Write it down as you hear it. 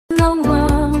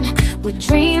with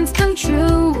dreams come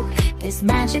true. There's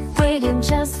magic waiting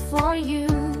just for you,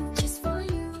 just for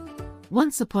you.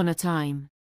 Once upon a time,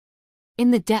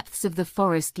 in the depths of the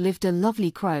forest lived a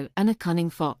lovely crow and a cunning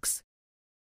fox.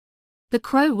 The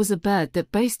crow was a bird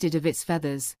that boasted of its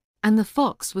feathers, and the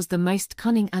fox was the most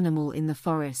cunning animal in the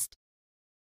forest.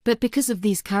 But because of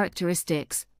these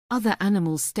characteristics, other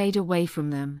animals stayed away from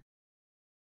them.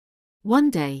 One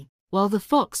day, while the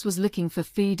fox was looking for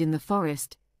food in the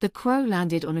forest, the crow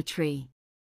landed on a tree.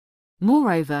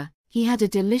 Moreover, he had a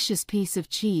delicious piece of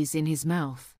cheese in his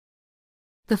mouth.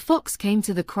 The fox came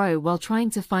to the crow while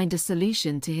trying to find a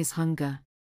solution to his hunger.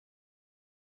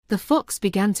 The fox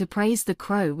began to praise the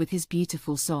crow with his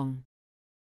beautiful song.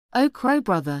 "Oh crow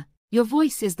brother, your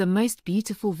voice is the most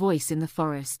beautiful voice in the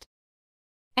forest.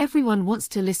 Everyone wants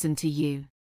to listen to you.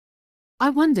 I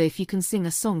wonder if you can sing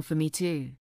a song for me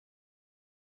too."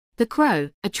 The crow,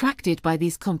 attracted by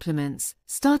these compliments,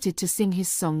 started to sing his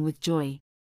song with joy.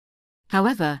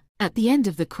 However, at the end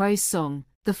of the crow's song,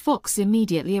 the fox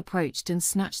immediately approached and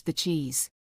snatched the cheese.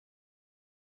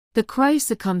 The crow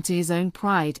succumbed to his own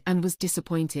pride and was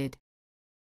disappointed.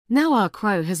 Now our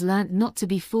crow has learnt not to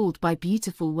be fooled by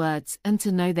beautiful words and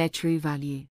to know their true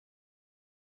value.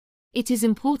 It is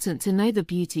important to know the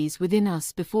beauties within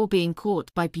us before being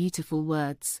caught by beautiful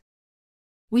words.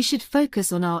 We should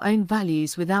focus on our own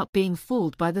values without being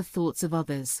fooled by the thoughts of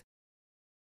others.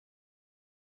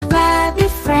 Grab your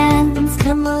friends,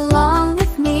 come along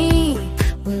with me.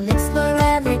 We'll explore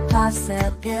every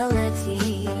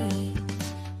possibility.